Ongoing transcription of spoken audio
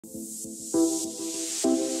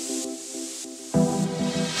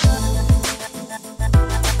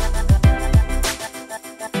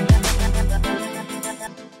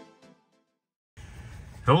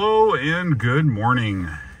Hello and good morning.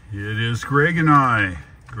 It is Greg and I.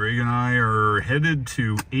 Greg and I are headed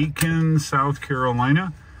to Aiken, South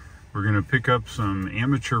Carolina. We're going to pick up some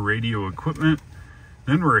amateur radio equipment.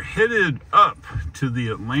 Then we're headed up to the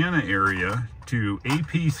Atlanta area to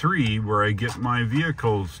AP3 where I get my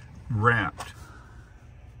vehicles wrapped.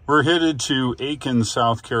 We're headed to Aiken,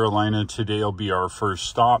 South Carolina. Today will be our first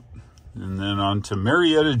stop. And then on to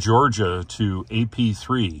Marietta, Georgia to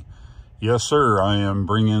AP3. Yes, sir, I am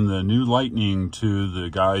bringing the new Lightning to the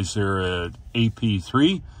guys there at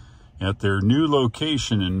AP3 at their new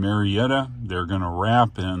location in Marietta. They're going to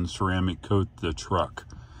wrap and ceramic coat the truck.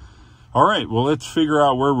 All right, well, let's figure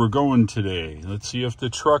out where we're going today. Let's see if the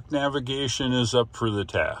truck navigation is up for the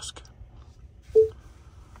task.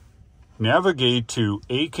 Navigate to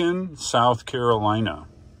Aiken, South Carolina.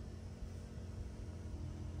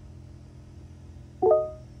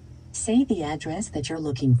 Say the address that you're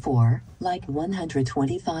looking for, like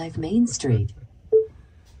 125 Main Street.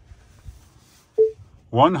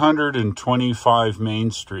 125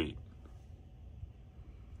 Main Street.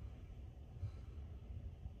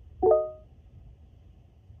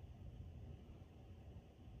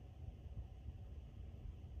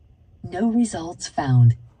 No results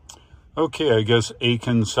found. Okay, I guess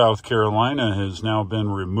Aiken, South Carolina has now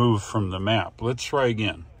been removed from the map. Let's try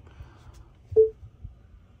again.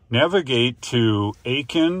 Navigate to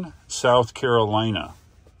Aiken, South Carolina.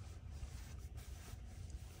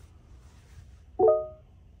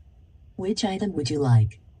 Which item would you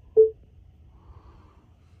like?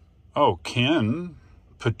 Oh, Ken,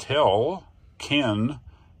 Patel, Ken.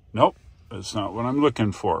 Nope, that's not what I'm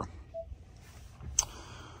looking for.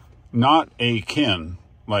 Not Aiken,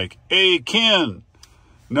 like Aiken.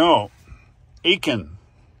 No, Aiken.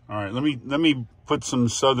 All right, let me put some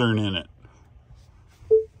Southern in it.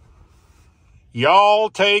 Y'all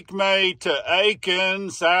take me to Aiken,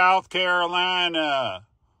 South Carolina.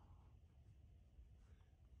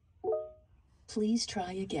 Please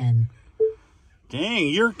try again. Dang,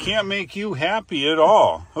 you can't make you happy at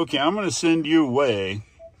all. Okay, I'm going to send you away.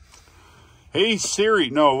 Hey, Siri.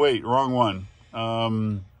 No, wait, wrong one.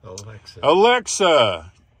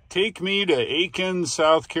 Alexa, take me to Aiken,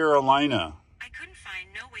 South Carolina. I couldn't find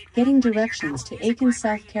no way. Getting directions to Aiken,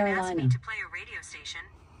 South Carolina. To play a radio station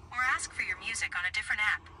or ask for your music on a different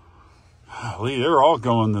app. Lee, they're all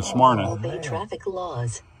going this morning. Obey traffic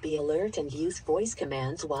laws. Be alert and use voice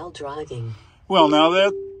commands while driving. Well, now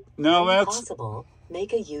that's possible.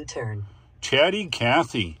 Make a U-turn. Chatty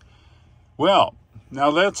Cathy. Well,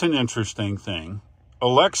 now that's an interesting thing.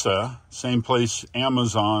 Alexa, same place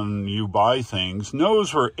Amazon you buy things,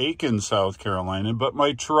 knows we're Aiken, South Carolina, but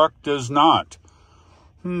my truck does not.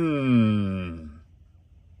 All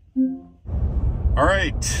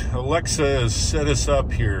right, Alexa has set us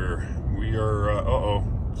up here. We are,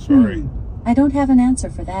 sorry. I don't have an answer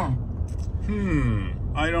for that.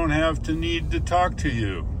 I don't have to need to talk to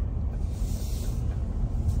you.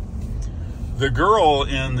 The girl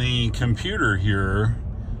in the computer here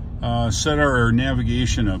set our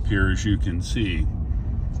navigation up here, as you can see.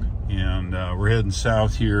 And we're heading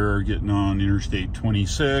south here, getting on Interstate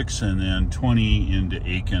 26 and then 20 into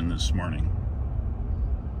Aiken this morning.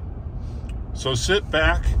 So sit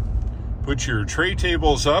back, put your tray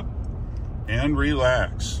tables up, and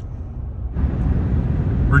relax.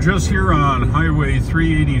 We're just here on Highway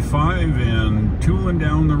 385 and tooling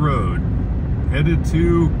down the road, headed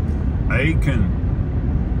to Aiken.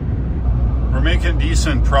 We're making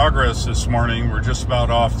decent progress this morning. We're just about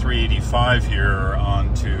off 385 here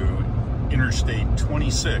onto Interstate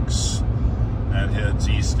 26. That heads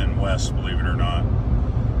east and west, believe it or not.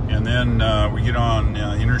 And then we get on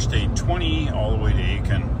Interstate 20 all the way to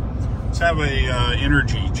Aiken. Let's have a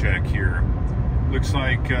energy check here. Looks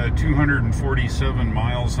like 247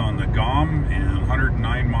 miles on the GOM and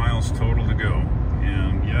 109 miles total to go.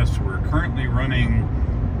 And yes, we're currently running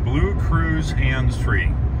Blue Cruise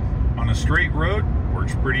hands-free. On a straight road,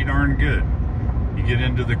 works pretty darn good. You get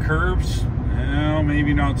into the curves, well,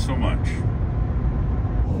 maybe not so much.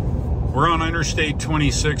 We're on Interstate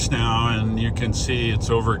 26 now, and you can see it's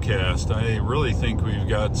overcast. I really think we've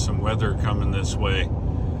got some weather coming this way.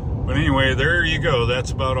 But anyway, there you go.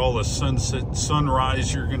 That's about all the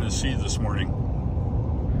sunrise you're going to see this morning.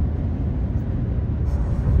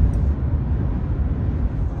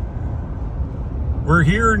 We're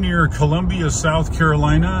here near Columbia, South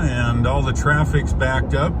Carolina, and all the traffic's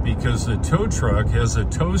backed up because the tow truck has a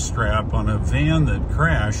tow strap on a van that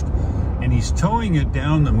crashed, and he's towing it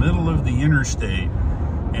down the middle of the interstate.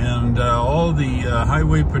 And all the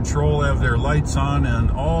highway patrol have their lights on, and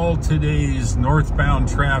all today's northbound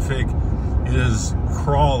traffic is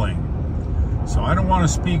crawling. So I don't want to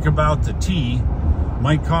speak about the T,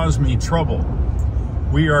 might cause me trouble.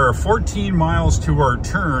 We are 14 miles to our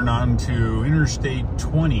turn onto Interstate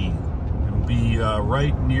 20. It'll be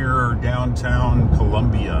right near downtown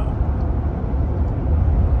Columbia.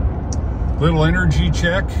 Little energy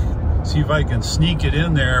check. See if I can sneak it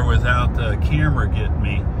in there without the camera getting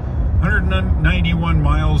me. 191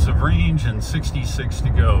 miles of range and 66 to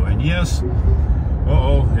go. And yes,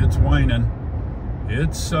 it's whining.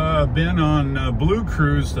 It's been on Blue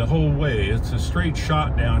Cruise the whole way. It's a straight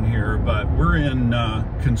shot down here, but we're in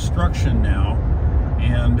construction now,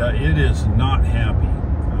 and it is not happy.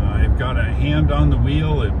 I've got a hand on the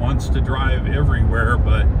wheel. It wants to drive everywhere,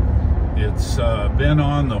 but it's been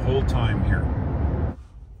on the whole time here.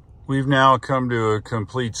 We've now come to a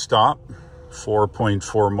complete stop,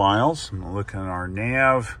 4.4 miles. I'm looking at our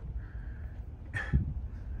nav,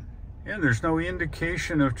 and there's no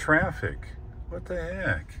indication of traffic. What the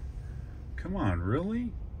heck? Come on,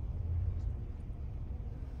 really?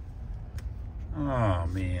 Oh,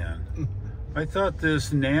 man. I thought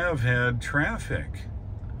this nav had traffic.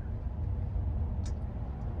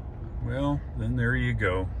 Well, then there you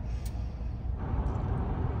go.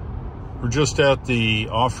 We're just at the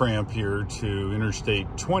off-ramp here to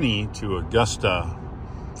Interstate 20 to Augusta,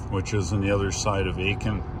 which is on the other side of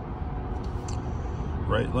Aiken.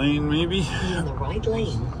 Right lane, maybe? Be in the right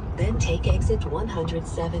lane. Then take exit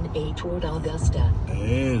 107A toward Augusta.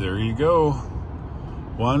 Hey, there you go.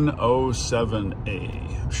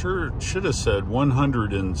 107A. I'm sure it should have said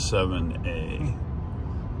 107A.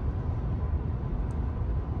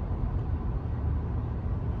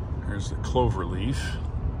 There's the clover leaf.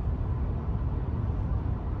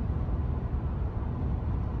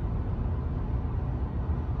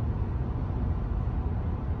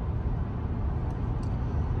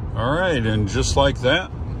 All right, and just like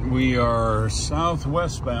that, we are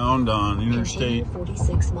southwest bound on Interstate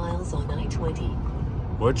 46 miles on I-20.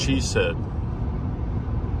 What she said.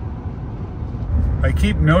 I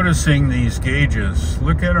keep noticing these gauges.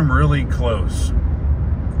 Look at them really close.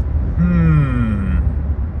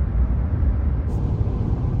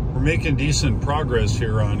 We're making decent progress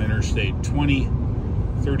here on Interstate 20,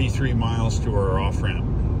 33 miles to our off-ramp.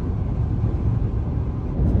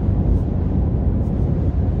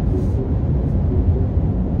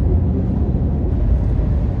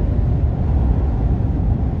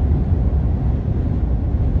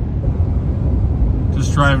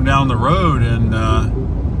 Driving down the road, and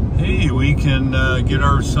hey, we can get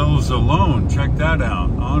ourselves a loan. Check that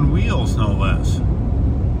out, on wheels no less.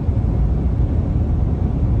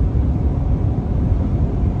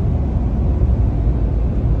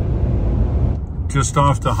 Just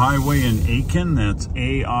off the highway in Aiken. That's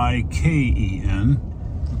A-I-K-E-N.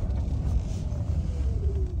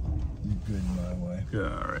 You're good my way.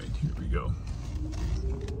 All right, here we go.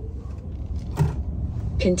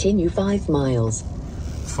 Continue 5 miles.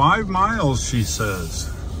 5 miles, she says.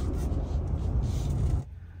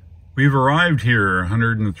 We've arrived here,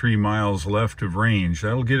 103 miles left of range.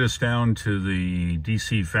 That'll get us down to the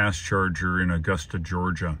DC fast charger in Augusta,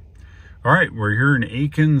 Georgia. All right, we're here in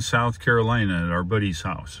Aiken, South Carolina at our buddy's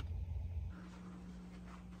house.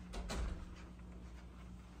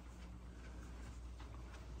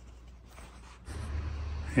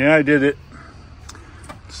 Yeah, I did it.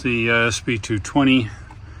 It's the SB220.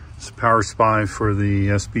 It's a power supply for the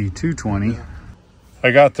SB220.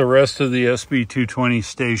 I got the rest of the SB220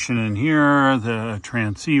 station in here, the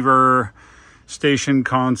transceiver, station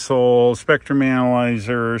console, spectrum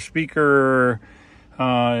analyzer, speaker,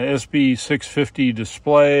 SB650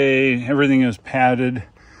 display. Everything is padded.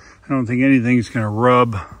 I don't think anything's going to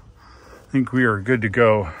rub. I think we are good to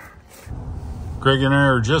go. Greg and I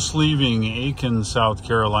are just leaving Aiken, South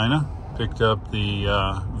Carolina. Picked up the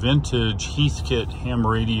vintage Heathkit ham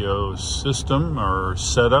radio system or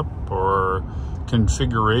setup or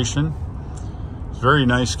configuration. It's very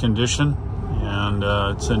nice condition, and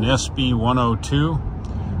it's an SB102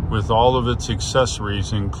 with all of its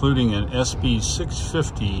accessories, including an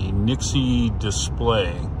SB650 Nixie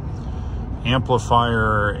display,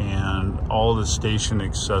 amplifier, and all the station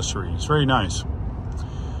accessories. Very nice.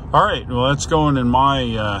 All right, well, that's going in my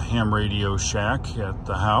ham radio shack at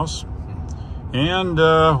the house. And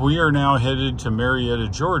we are now headed to Marietta,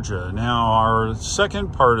 Georgia. Now, our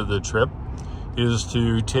second part of the trip is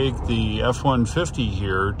to take the F-150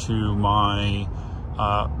 here to my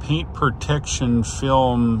paint protection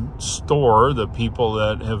film store, the people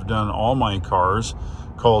that have done all my cars,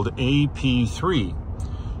 called AP3.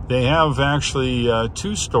 They have actually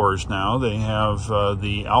 2 stores now. They have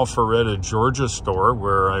the Alpharetta, Georgia store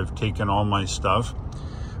where I've taken all my stuff.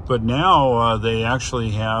 But now they actually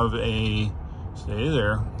have a, stay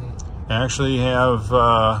there, actually have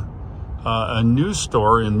a new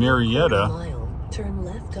store in Marietta. Turn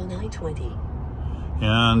left on I-20.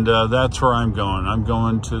 And that's where I'm going. I'm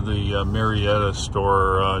going to the Marietta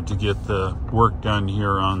store to get the work done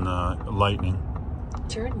here on the Lightning.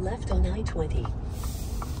 Turn left on I-20.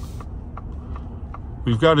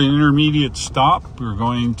 We've got an intermediate stop. We're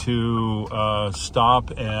going to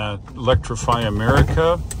stop at Electrify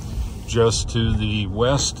America, just to the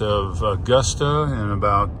west of Augusta, and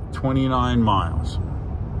about 29 miles.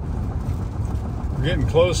 We're getting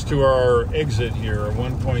close to our exit here,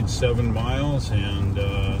 1.7 miles, and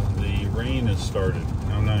the rain has started.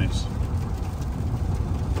 How nice.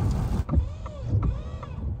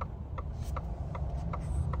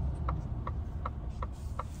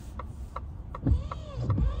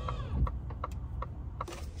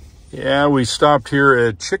 Yeah, we stopped here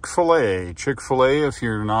at Chick-fil-A. Chick-fil-A, if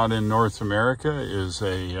you're not in North America, is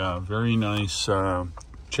a very nice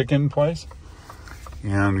chicken place.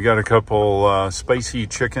 And we got a couple spicy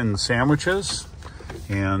chicken sandwiches.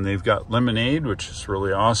 And they've got lemonade, which is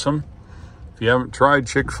really awesome. If you haven't tried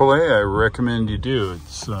Chick-fil-A, I recommend you do.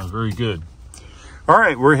 It's very good. All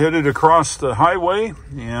right, we're headed across the highway,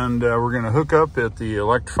 and we're going to hook up at the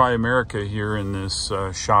Electrify America here in this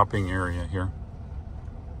shopping area here.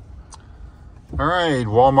 All right,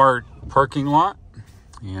 Walmart parking lot,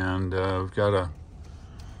 and we've got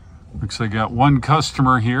looks like I got one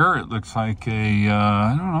customer here. It looks like a,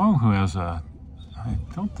 I don't know who has a, I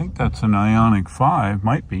don't think that's an Ioniq 5,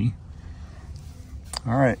 might be.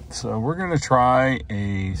 All right, so we're gonna try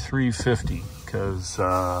a 350 because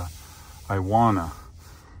I wanna.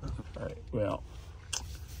 All right, well,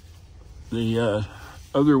 the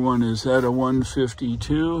other one, is that a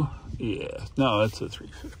 152? Yeah, no, that's a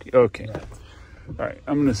 350, okay. All right,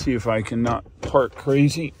 I'm gonna see if I can not park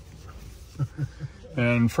crazy.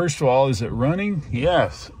 And first of all, is it running?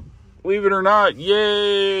 Yes. Believe it or not,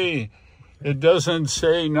 yay! It doesn't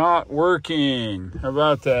say not working. How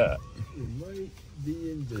about that? It might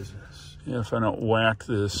be in business. If I don't whack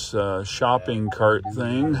this shopping cart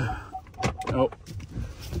thing. Oh,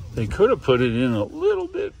 they could have put it in a little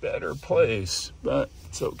bit better place, but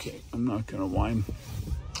it's okay. I'm not gonna whine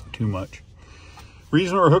too much.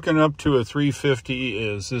 Reason we're hooking up to a 350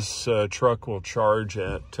 is this truck will charge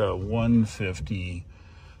at 150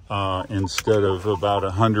 instead of about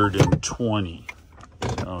 120.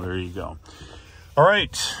 So there you go. All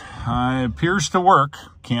right, it appears to work.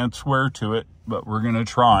 Can't swear to it, but we're gonna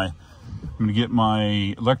try. I'm gonna get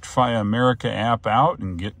my Electrify America app out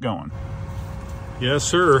and get going. Yes,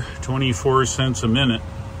 sir, 24 cents a minute.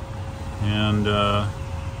 And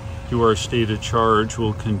do our state of charge.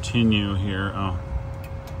 We'll continue here.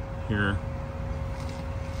 Here,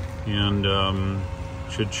 and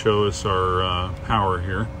should show us our power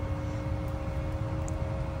here.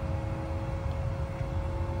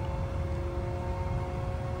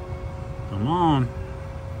 Come on.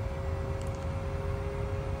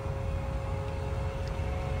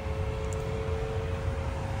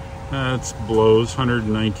 That's blows,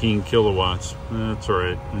 119 kilowatts. That's all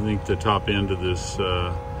right. I think the top end of this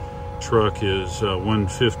truck is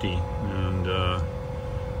 150, and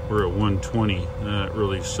we're at 120. That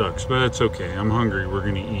really sucks, but that's okay. I'm hungry. We're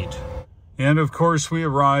going to eat. And of course, we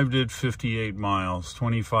arrived at 58 miles,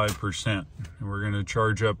 25%. And we're going to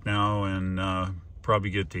charge up now and probably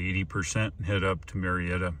get to 80% and head up to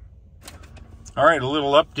Marietta. All right, a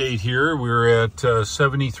little update here. We're at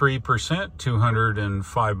 73%,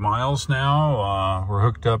 205 miles now. We're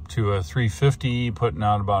hooked up to a 350, putting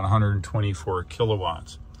out about 124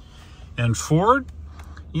 kilowatts. And Ford,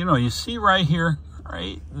 you know, you see right here,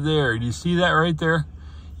 right there, do you see that right there?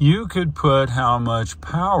 You could put how much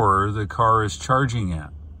power the car is charging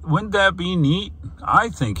at. Wouldn't that be neat? I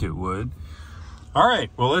think it would. All right,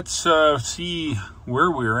 well, let's see where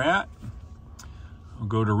we're at. We'll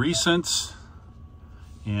go to recents,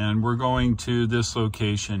 and we're going to this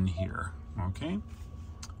location here, okay?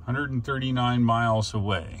 139 miles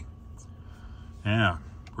away. Yeah,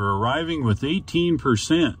 we're arriving with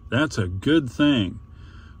 18%. That's a good thing.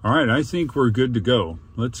 All right, I think we're good to go.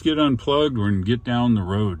 Let's get unplugged and get down the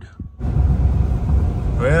road.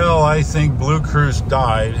 Well, I think Blue Cruise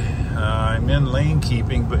died. I'm in lane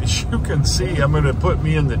keeping, but as you can see, I'm gonna put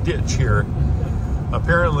me in the ditch here.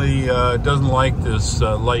 Apparently it doesn't like this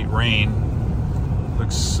light rain.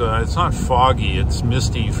 Looks, it's not foggy, it's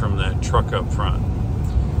misty from that truck up front.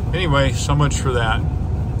 Anyway, so much for that.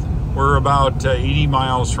 We're about 80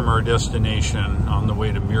 miles from our destination on the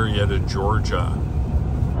way to Marietta, Georgia.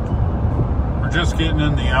 We're just getting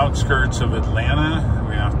in the outskirts of Atlanta.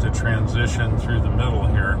 We have to transition through the middle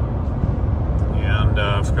here. And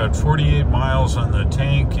I've got 48 miles on the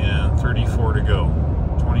tank and 34 to go.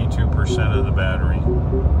 22% of the battery.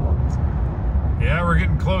 Yeah, we're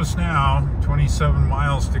getting close now. 27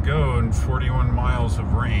 miles to go and 41 miles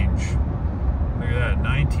of range. Look at that,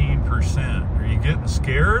 19%. Are you getting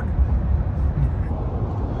scared?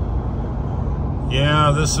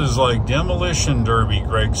 Yeah, this is like demolition derby,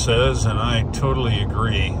 Greg says, and I totally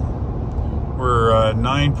agree. We're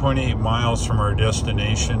 9.8 miles from our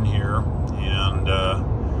destination here, and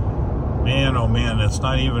man, oh man, it's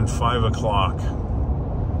not even 5 o'clock.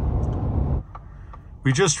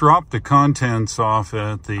 We just dropped the contents off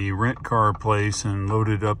at the rent car place and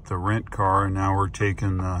loaded up the rent car, and now we're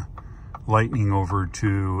taking the Lightning over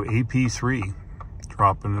to AP3,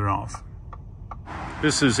 dropping it off.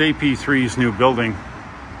 This is AP3's new building.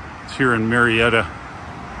 It's here in Marietta.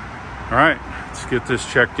 All right, let's get this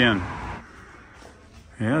checked in.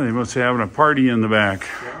 Yeah, they must be having a party in the back.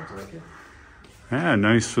 Sounds like it. Yeah,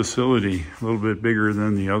 nice facility. A little bit bigger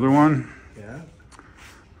than the other one. Yeah.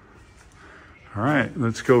 All right,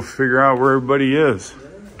 let's go figure out where everybody is.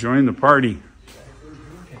 Join the party.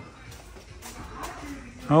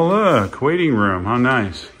 Oh look, waiting room, how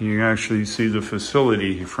nice. You can actually see the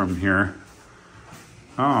facility from here.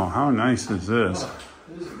 Oh, how nice is this?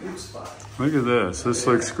 This is a good spot. Look at this, this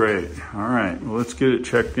looks great. All right, well, let's get it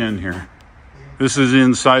checked in here. This is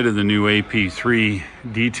inside of the new AP3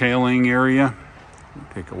 detailing area.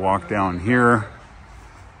 Take a walk down here.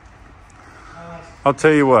 I'll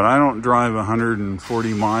tell you what, I don't drive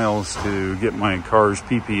 140 miles to get my car's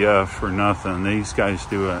PPF for nothing. These guys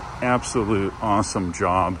do an absolute awesome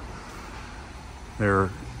job.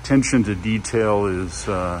 Their attention to detail is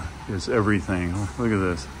everything. Look at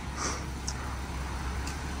this.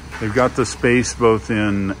 They've got the space both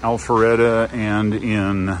in Alpharetta and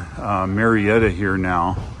in Marietta here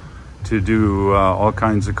now to do all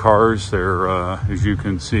kinds of cars. They're, as you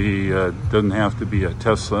can see, doesn't have to be a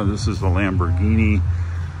Tesla. This is a Lamborghini.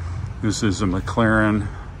 This is a McLaren.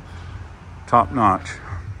 Top notch.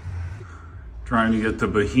 Trying to get the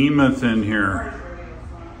behemoth in here.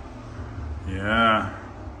 Yeah.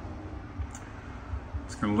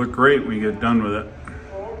 It's gonna look great when we get done with it.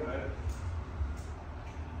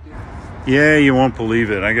 Yeah, you won't believe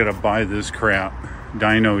it. I gotta buy this crap.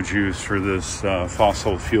 Dino juice for this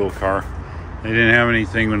fossil fuel car. They didn't have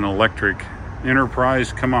anything with an electric.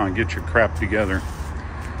 Enterprise, come on, get your crap together.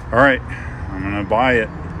 All right, I'm gonna buy it.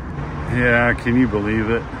 Yeah, can you believe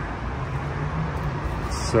it?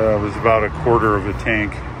 It was about a quarter of a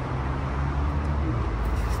tank.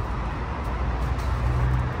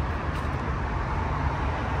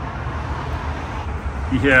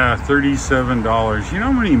 Yeah, $37. You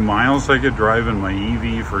know how many miles I could drive in my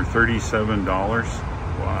EV for $37?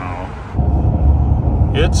 Wow.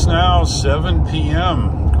 It's now 7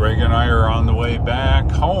 p.m. Greg and I are on the way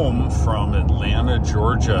back home from Atlanta,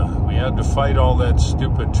 Georgia. We had to fight all that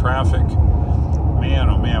stupid traffic. Man,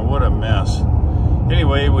 oh man, what a mess.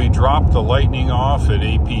 Anyway, we dropped the Lightning off at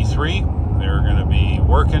AP3. They're going to be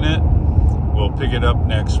working it. We'll pick it up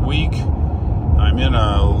next week. I'm in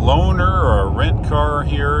a loaner or a rent car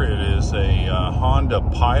here. It is a Honda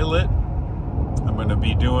Pilot. I'm going to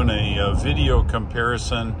be doing a video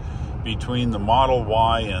comparison between the Model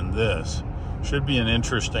Y and this. Should be an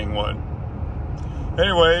interesting one.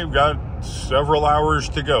 Anyway, we've got several hours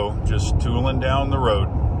to go, just tooling down the road.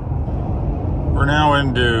 We're now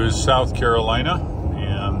into South Carolina,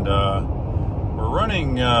 and we're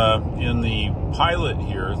running in the Pilot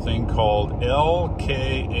here, a thing called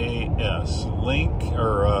LKAS,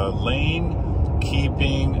 Lane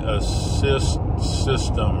Keeping Assist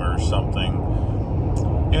System or something,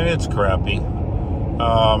 and it's crappy.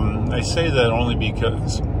 I say that only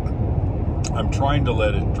because I'm trying to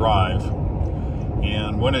let it drive,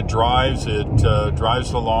 and when it drives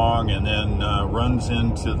along and then runs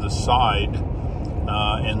into the side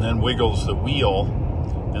and then wiggles the wheel,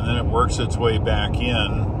 and then it works its way back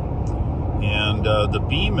in. And the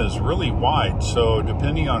beam is really wide, so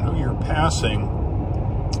depending on who you're passing,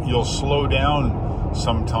 you'll slow down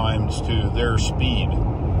sometimes to their speed.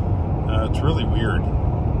 It's really weird.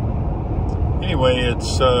 Anyway,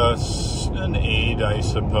 it's an aid, I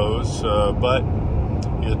suppose, but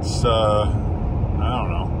it's, I don't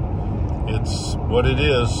know, it's what it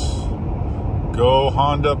is. Go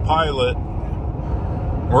Honda Pilot.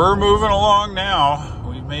 We're moving along now.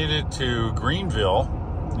 We've made it to Greenville,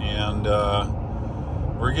 and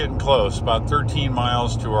we're getting close, about 13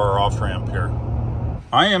 miles to our off-ramp here.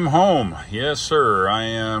 I am home. Yes, sir. I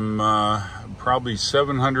am probably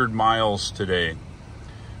 700 miles today.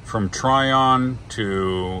 From Tryon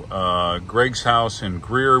to Greg's house in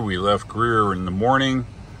Greer. We left Greer in the morning.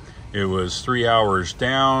 It was 3 hours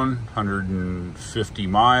down, 150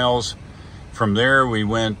 miles. From there, we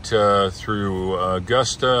went through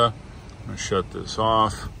Augusta. I'm going to shut this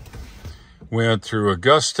off. Went through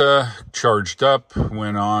Augusta, charged up,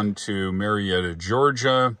 went on to Marietta,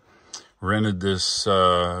 Georgia. Rented this,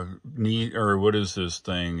 what is this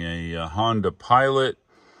thing? A Honda Pilot.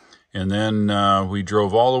 And then we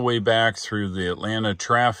drove all the way back through the Atlanta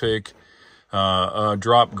traffic,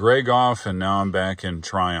 dropped Greg off, and now I'm back in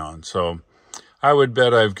Tryon. So I would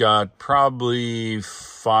bet I've got probably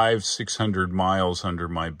 500-600 miles under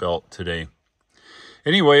my belt today.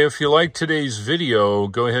 Anyway, if you like today's video,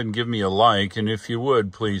 go ahead and give me a like, and if you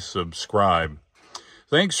would, please subscribe.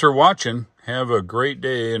 Thanks for watching. Have a great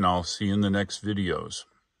day, and I'll see you in the next videos.